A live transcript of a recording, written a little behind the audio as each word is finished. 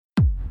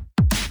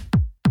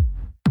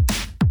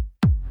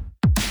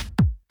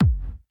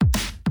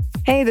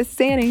Hey, this is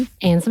Annie.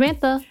 And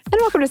Samantha.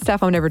 And welcome to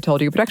Stuff I've Never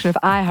Told You, a production of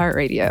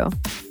iHeartRadio.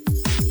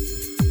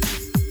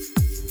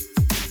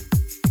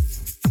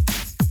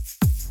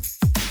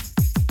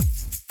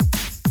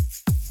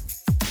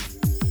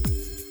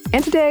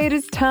 And today it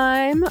is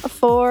time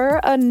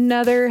for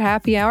another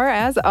happy hour.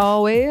 As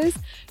always,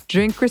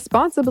 drink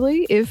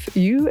responsibly if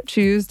you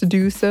choose to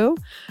do so.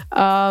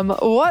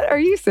 What are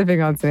you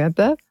sipping on,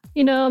 Samantha?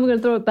 You know, I'm going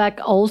to throw it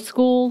back old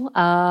school.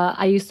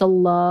 I used to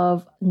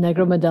love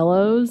Negro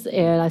Modelos,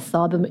 and I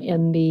saw them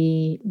in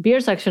the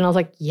beer section. I was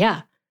like,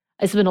 yeah,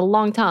 it's been a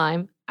long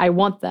time. I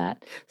want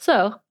that.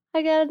 So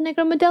I got a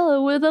Negro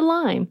Modelo with a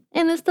lime,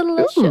 and it's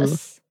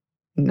delicious.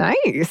 Ooh,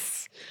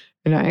 nice.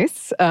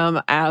 Nice.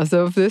 As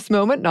of this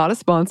moment, not a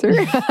sponsor.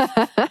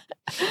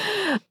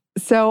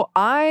 So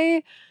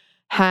I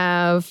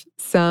have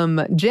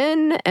some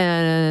gin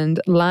and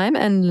lime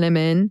and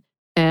lemon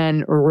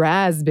and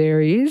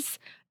raspberries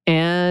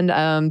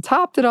and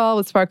topped it all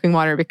with sparkling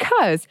water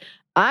because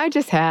I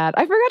forgot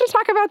to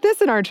talk about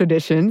this in our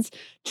traditions,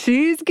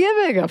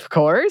 Cheesegiving, of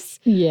course.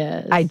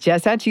 Yes. I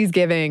just had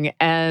Cheesegiving,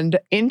 and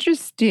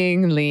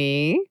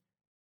interestingly,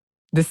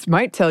 this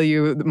might tell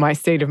you my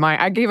state of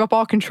mind. I gave up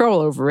all control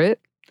over it.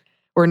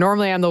 Where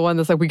normally I'm the one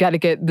that's like, we got to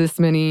get this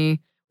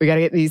many, we got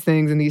to get these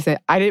things and these things.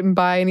 I didn't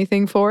buy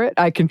anything for it.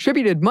 I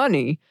contributed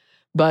money,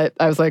 but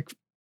I was like,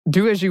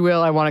 do as you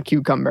will. I want a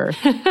cucumber.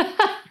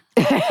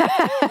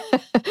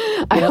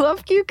 I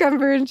love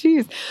cucumber and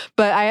cheese.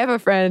 But I have a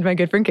friend, my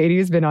good friend Katie,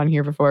 who's been on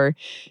here before.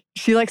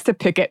 She likes to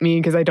pick at me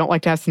because I don't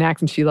like to have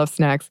snacks and she loves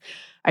snacks.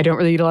 I don't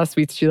really eat a lot of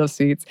sweets. She loves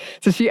sweets.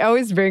 So she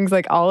always brings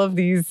like all of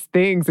these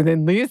things and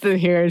then leaves them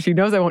here and she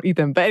knows I won't eat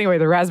them. But anyway,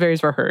 the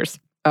raspberries were hers.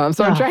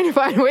 So I'm trying to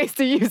find ways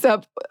to use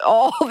up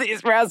all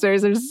these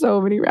raspberries. There's so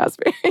many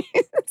raspberries.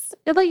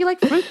 You like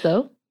fruit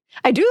though.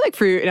 I do like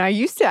fruit. And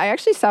I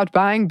actually stopped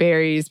buying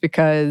berries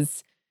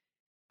because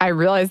I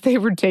realized they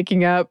were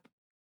taking up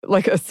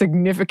like a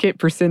significant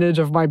percentage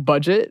of my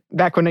budget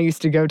back when I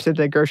used to go to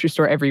the grocery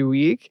store every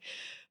week.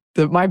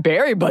 My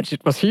berry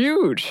budget was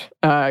huge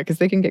because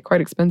they can get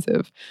quite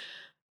expensive.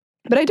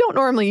 But I don't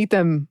normally eat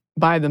them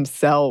by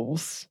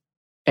themselves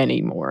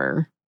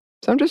anymore.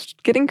 So I'm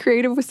just getting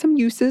creative with some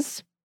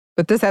uses.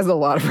 But this has a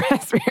lot of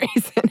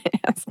raspberries in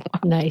it.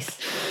 Nice.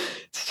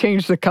 It's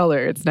changed the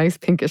color. It's nice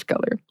pinkish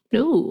color.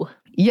 Ooh.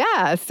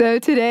 Yeah. So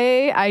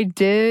today I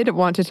did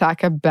want to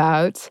talk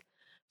about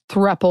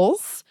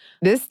Throuples.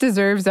 This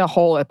deserves a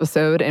whole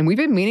episode. And we've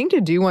been meaning to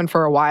do one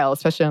for a while,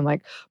 especially on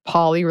like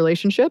poly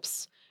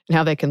relationships and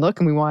how they can look.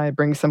 And we want to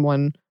bring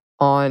someone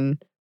on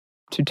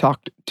to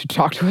talk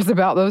to us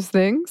about those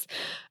things.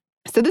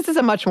 So this is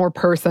a much more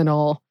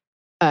personal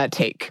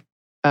take.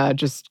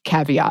 Just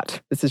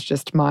caveat. This is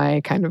just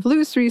my kind of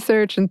loose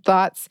research and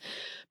thoughts.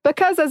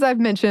 Because as I've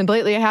mentioned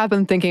lately, I have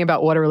been thinking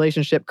about what a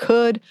relationship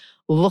could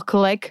look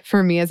like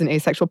for me as an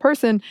asexual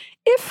person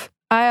if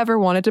I ever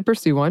wanted to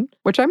pursue one,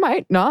 which I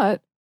might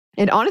not.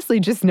 And honestly,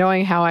 just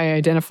knowing how I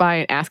identify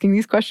and asking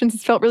these questions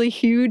has felt really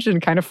huge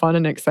and kind of fun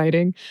and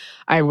exciting.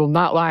 I will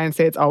not lie and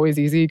say it's always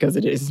easy because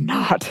it is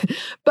not.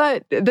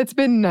 But that's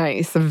been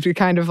nice of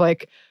kind of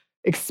like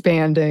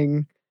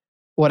expanding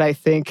what I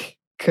think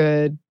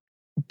could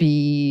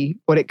be,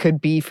 what it could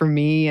be for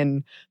me,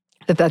 and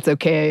that's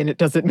okay. And it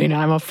doesn't mean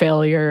I'm a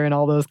failure and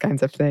all those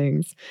kinds of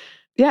things.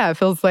 Yeah, it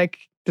feels like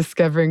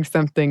discovering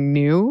something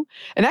new.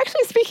 And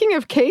actually, speaking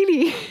of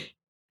Katie,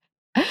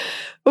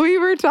 we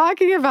were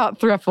talking about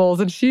Throuples,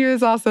 and she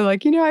was also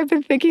like, I've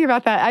been thinking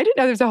about that. I didn't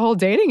know there's a whole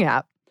dating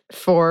app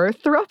for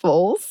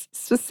Throuples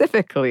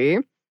specifically,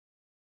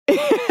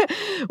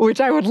 which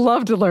I would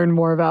love to learn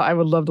more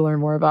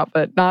about.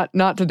 But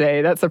not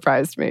today. That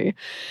surprised me.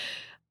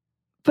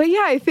 But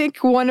yeah, I think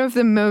one of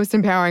the most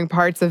empowering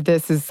parts of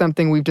this is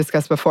something we've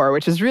discussed before,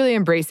 which is really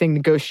embracing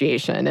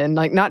negotiation and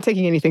like not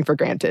taking anything for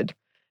granted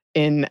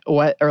in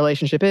what a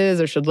relationship is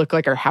or should look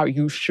like or how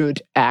you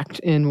should act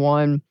in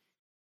one.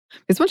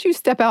 Because once you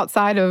step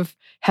outside of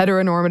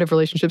heteronormative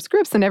relationship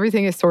scripts, then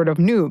everything is sort of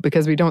new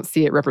because we don't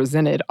see it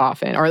represented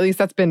often. Or at least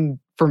that's been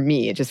for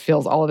me. It just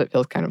feels, all of it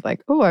feels kind of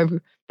like, oh,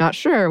 I'm not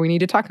sure. We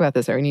need to talk about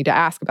this or we need to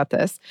ask about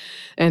this.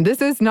 And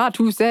this is not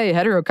to say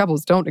hetero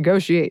couples don't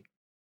negotiate.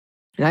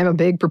 And I'm a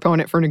big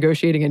proponent for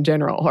negotiating in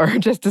general or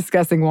just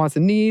discussing wants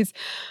and needs.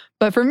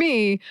 But for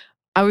me,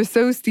 I was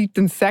so steeped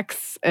in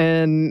sex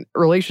and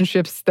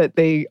relationships that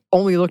they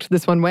only looked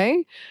this one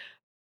way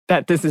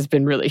that this has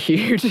been really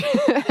huge,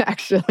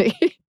 actually.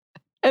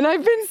 And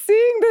I've been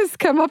seeing this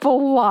come up a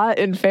lot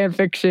in fan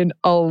fiction,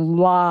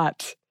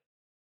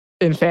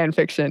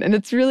 And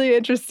it's really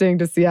interesting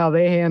to see how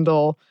they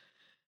handle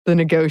the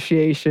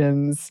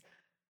negotiations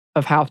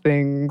of how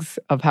things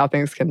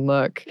can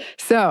look.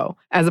 So,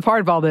 as a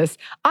part of all this,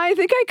 I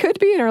think I could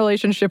be in a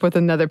relationship with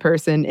another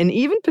person and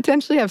even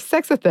potentially have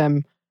sex with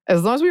them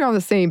as long as we were on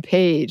the same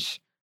page.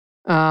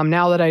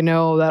 Now that I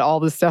know that all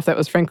this stuff that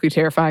was frankly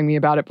terrifying me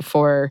about it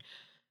before,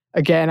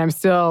 again, I'm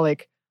still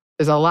like,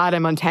 there's a lot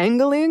I'm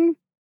untangling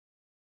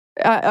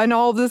in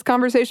all of this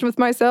conversation with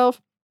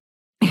myself,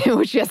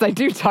 which, yes, I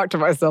do talk to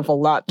myself a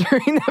lot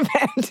during the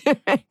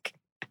pandemic.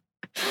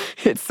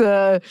 It's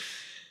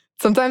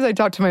Sometimes I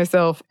talk to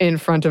myself in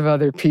front of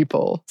other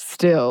people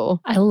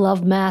still. I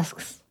love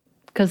masks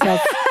because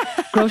that's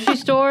grocery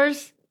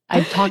stores.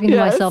 I'm talking to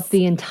myself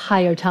the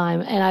entire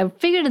time. And I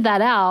figured that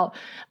out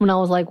when I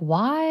was like,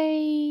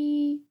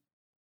 why?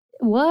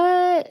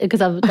 What?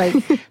 Because I was like,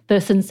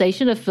 the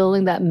sensation of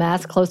feeling that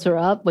mask closer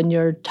up when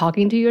you're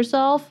talking to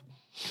yourself.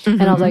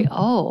 And I was like,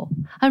 oh,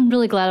 I'm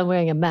really glad I'm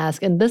wearing a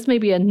mask. And this may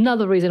be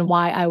another reason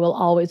why I will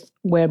always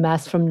wear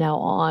masks from now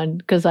on,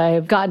 because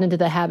I've gotten into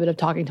the habit of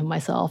talking to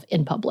myself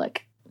in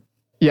public.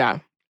 Yeah.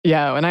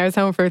 Yeah. When I was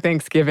home for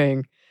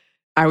Thanksgiving,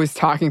 I was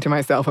talking to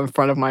myself in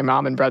front of my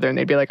mom and brother, and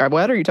they'd be like,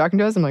 what, are you talking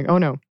to us? I'm like, oh,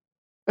 no.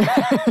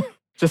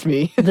 Just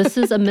me. This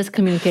is a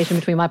miscommunication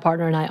between my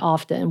partner and I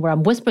often, where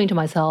I'm whispering to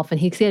myself and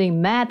he's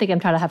getting mad, thinking I'm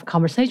trying to have a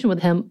conversation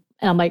with him.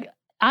 And I'm like,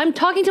 I'm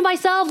talking to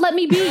myself. Let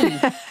me be.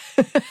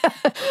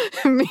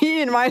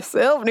 Me and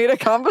myself need a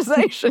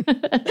conversation.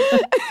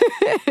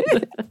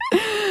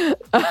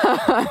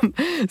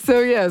 So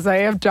yes, I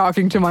am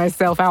talking to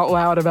myself out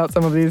loud about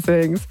some of these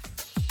things.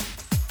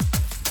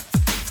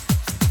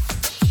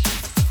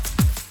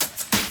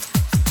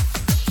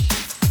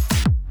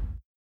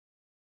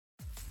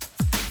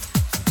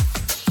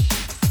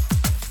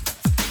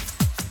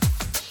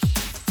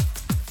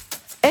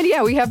 And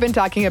yeah, we have been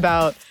talking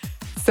about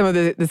some of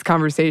this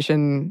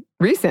conversation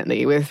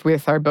recently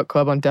with our book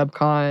club on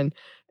DubCon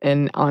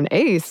and on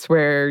ACE,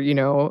 where, you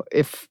know,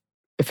 if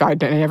I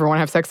didn't ever want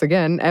to have sex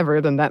again, ever,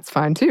 then that's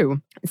fine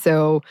too.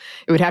 So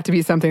it would have to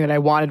be something that I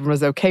wanted and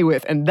was okay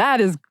with. And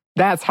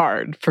that's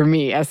hard for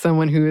me as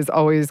someone who is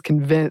always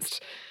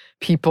convinced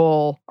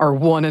people are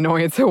one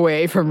annoyance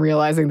away from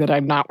realizing that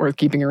I'm not worth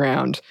keeping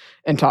around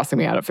and tossing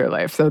me out of their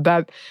life. So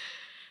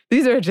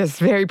these are just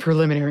very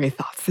preliminary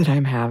thoughts that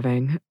I'm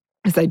having,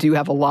 because I do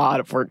have a lot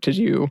of work to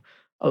do.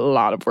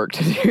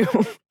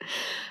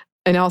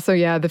 And also,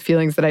 yeah, the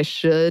feelings that I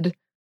should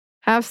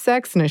have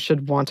sex and I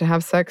should want to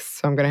have sex.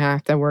 So I'm going to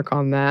have to work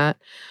on that.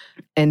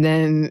 And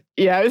then,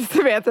 yeah,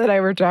 Samantha and I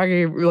were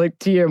talking, like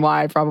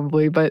TMI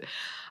probably, but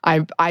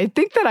I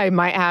think that I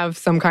might have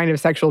some kind of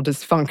sexual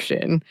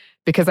dysfunction,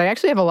 because I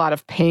actually have a lot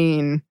of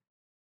pain.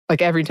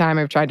 Like every time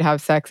I've tried to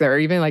have sex, or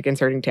even like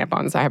inserting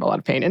tampons, I have a lot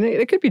of pain. And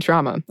it could be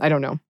trauma. I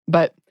don't know.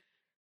 But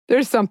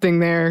there's something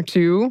there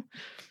too.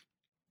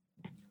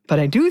 But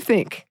I do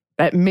think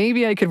that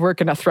maybe I could work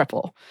in a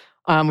throuple,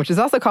 which is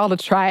also called a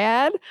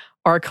triad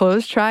or a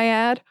closed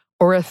triad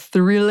or a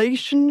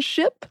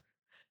threelationship,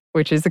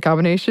 which is a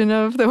combination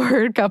of the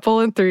word couple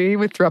and three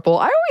with throuple.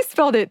 I always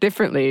spelled it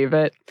differently,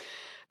 but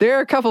there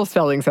are a couple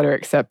spellings that are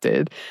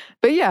accepted.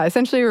 But yeah,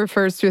 essentially it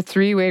refers to a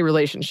three-way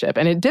relationship.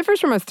 And it differs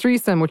from a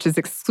threesome, which is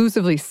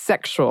exclusively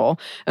sexual,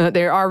 and that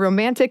there are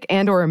romantic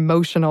and or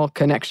emotional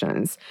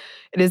connections.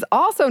 It is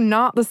also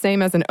not the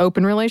same as an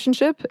open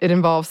relationship. It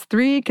involves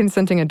three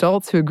consenting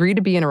adults who agree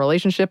to be in a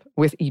relationship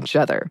with each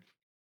other.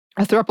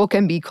 A throuple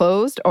can be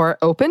closed or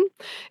open.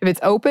 If it's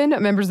open,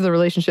 members of the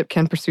relationship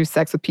can pursue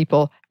sex with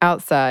people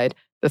outside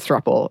the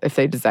throuple if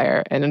they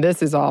desire. And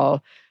this is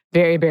all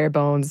very bare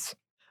bones.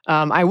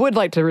 I would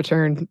like to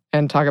return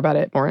and talk about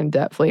it more in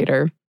depth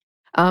later.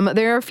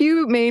 There are a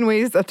few main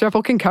ways a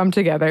throuple can come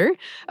together.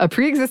 A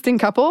pre-existing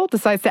couple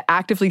decides to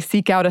actively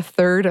seek out a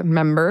third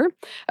member.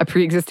 A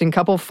pre-existing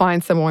couple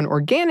finds someone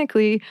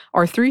organically,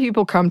 or three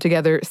people come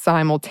together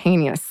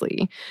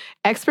simultaneously.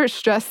 Experts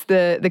stress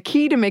the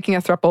key to making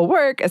a throuple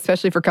work,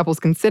 especially for couples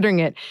considering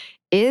it,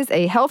 is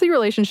a healthy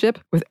relationship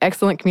with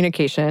excellent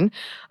communication.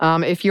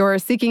 If you're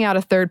seeking out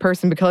a third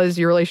person because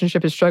your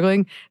relationship is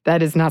struggling,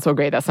 that is not so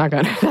great. That's not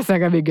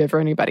gonna be good for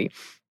anybody.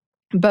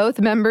 Both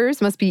members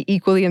must be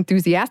equally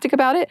enthusiastic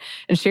about it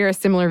and share a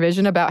similar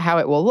vision about how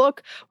it will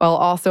look, while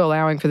also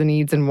allowing for the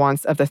needs and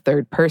wants of the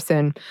third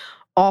person.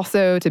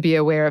 Also, to be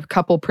aware of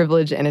couple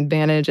privilege and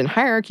advantage and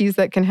hierarchies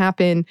that can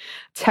happen.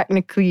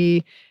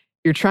 Technically,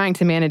 you're trying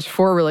to manage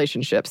four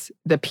relationships,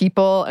 the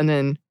people and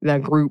then the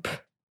group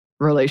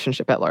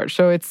relationship at large.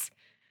 So it's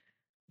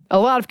a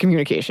lot of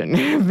communication.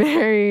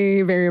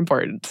 Very, very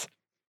important.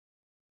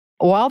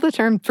 While the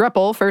term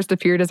throuple first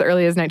appeared as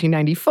early as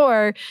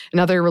 1994,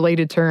 and other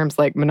related terms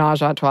like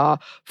ménage à trois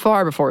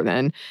far before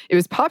then, it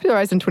was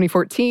popularized in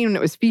 2014 when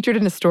it was featured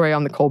in a story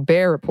on the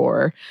Colbert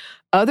Report.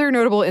 Other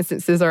notable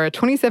instances are a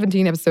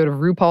 2017 episode of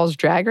RuPaul's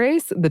Drag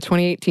Race, the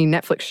 2018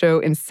 Netflix show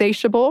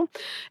Insatiable,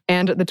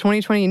 and the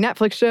 2020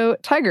 Netflix show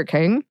Tiger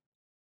King.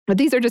 But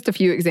these are just a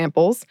few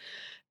examples.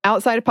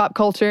 Outside of pop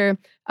culture,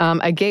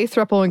 a gay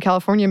throuple in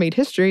California made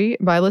history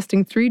by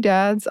listing three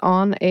dads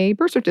on a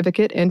birth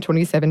certificate in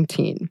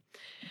 2017.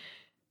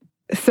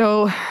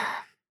 So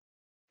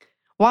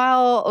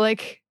while,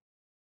 like,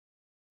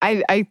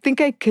 I think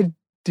I could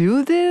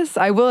do this,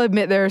 I will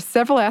admit there are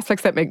several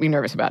aspects that make me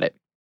nervous about it.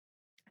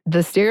 The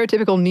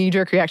stereotypical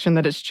knee-jerk reaction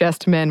that it's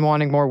just men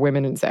wanting more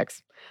women in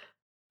sex.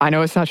 I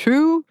know it's not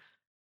true.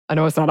 I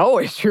know it's not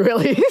always true, at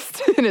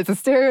least. And it's a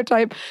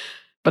stereotype.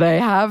 But I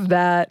have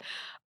that.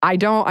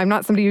 I'm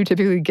not somebody who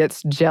typically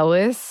gets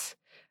jealous,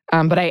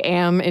 but I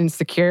am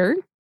insecure.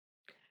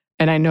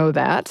 And I know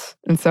that.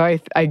 And so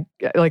I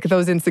like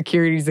those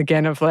insecurities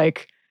again of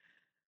like,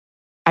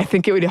 I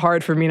think it would be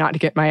hard for me not to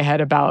get my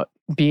head about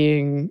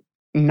being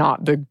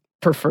not the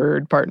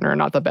preferred partner,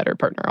 not the better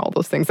partner, all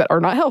those things that are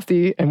not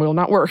healthy and will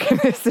not work in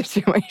this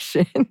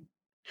situation.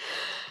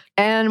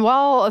 And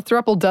while a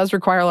throuple does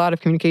require a lot of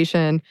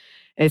communication,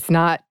 it's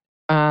not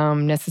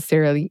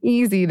necessarily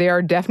easy. There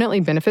are definitely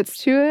benefits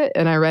to it.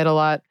 And I read a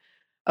lot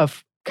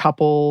of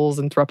couples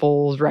and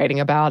throuples writing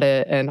about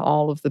it and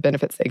all of the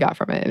benefits they got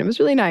from it. And it was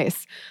really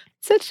nice.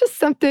 So it's just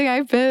something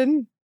I've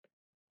been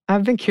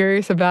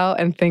curious about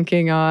and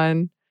thinking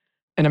on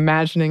and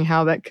imagining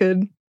how that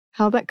could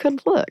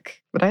look.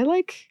 But I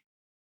like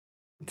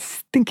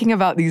thinking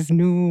about these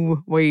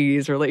new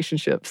ways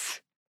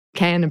relationships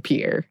can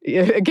appear.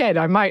 Again,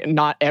 I might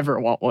not ever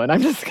want one.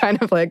 I'm just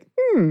kind of like,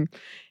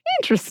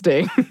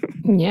 interesting.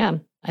 Yeah.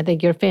 I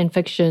think your fan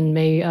fiction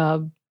may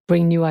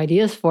bring new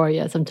ideas for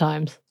you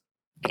sometimes.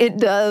 It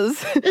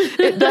does.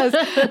 It does.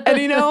 And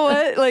you know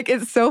what? Like,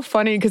 it's so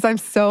funny because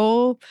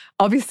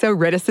I'll be so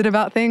reticent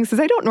about things because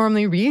I don't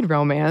normally read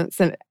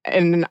romance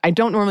and I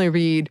don't normally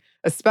read,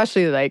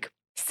 especially like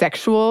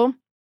sexual.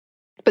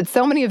 But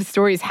so many of the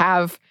stories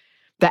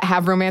that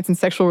have romance and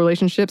sexual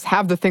relationships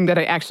have the thing that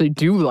I actually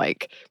do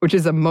like, which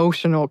is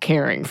emotional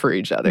caring for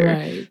each other.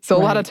 Right, so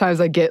a lot of times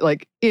I get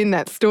like in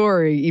that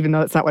story, even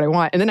though it's not what I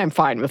want, and then I'm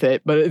fine with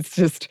it. But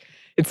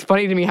it's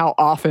funny to me how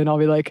often I'll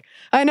be like,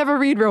 I never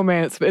read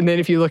romance. And then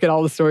if you look at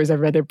all the stories I've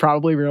read, they're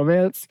probably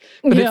romance.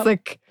 But it's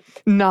like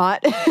not,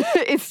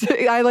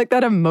 I like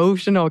that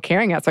emotional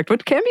caring aspect,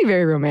 which can be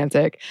very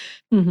romantic.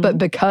 Mm-hmm. But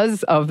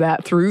because of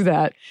that, through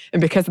that,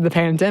 and because of the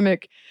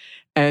pandemic,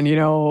 and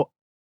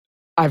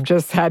I've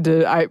just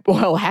I've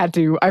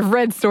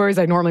read stories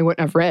I normally wouldn't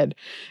have read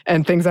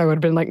and things I would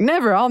have been like,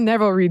 I'll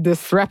never read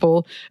this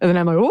throuple. And then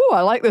I'm like, oh,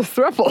 I like this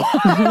throuple.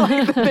 I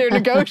like that they're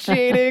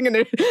negotiating and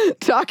they're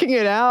talking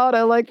it out.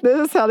 I like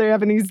this, how they're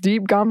having these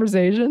deep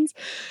conversations.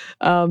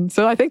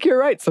 So I think you're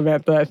right,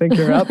 Samantha. I think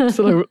you're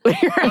absolutely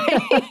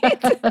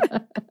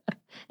right.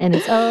 And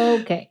it's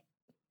okay.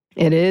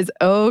 It is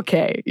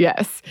okay,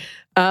 yes.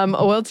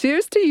 Well,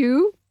 cheers to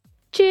you.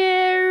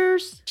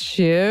 Cheers.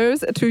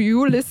 Cheers to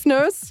you,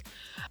 listeners.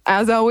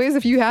 As always,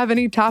 if you have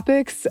any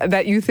topics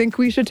that you think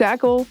we should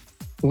tackle,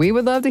 we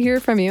would love to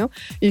hear from you.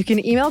 You can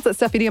email us at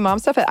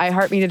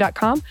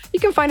stuffmediamomstuff@iheartmedia.com. You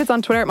can find us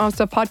on Twitter at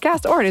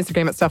momstuffpodcast or on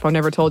Instagram at Stuff I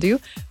Never Told You.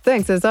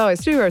 Thanks, as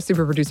always, to our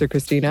super producer,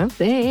 Christina.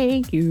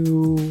 Thank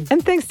you.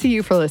 And thanks to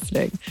you for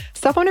listening.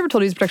 Stuff I Never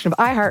Told You is a production of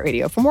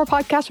iHeartRadio. For more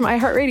podcasts from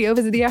iHeartRadio,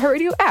 visit the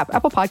iHeartRadio app,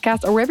 Apple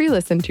Podcasts, or wherever you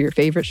listen to your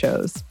favorite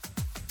shows.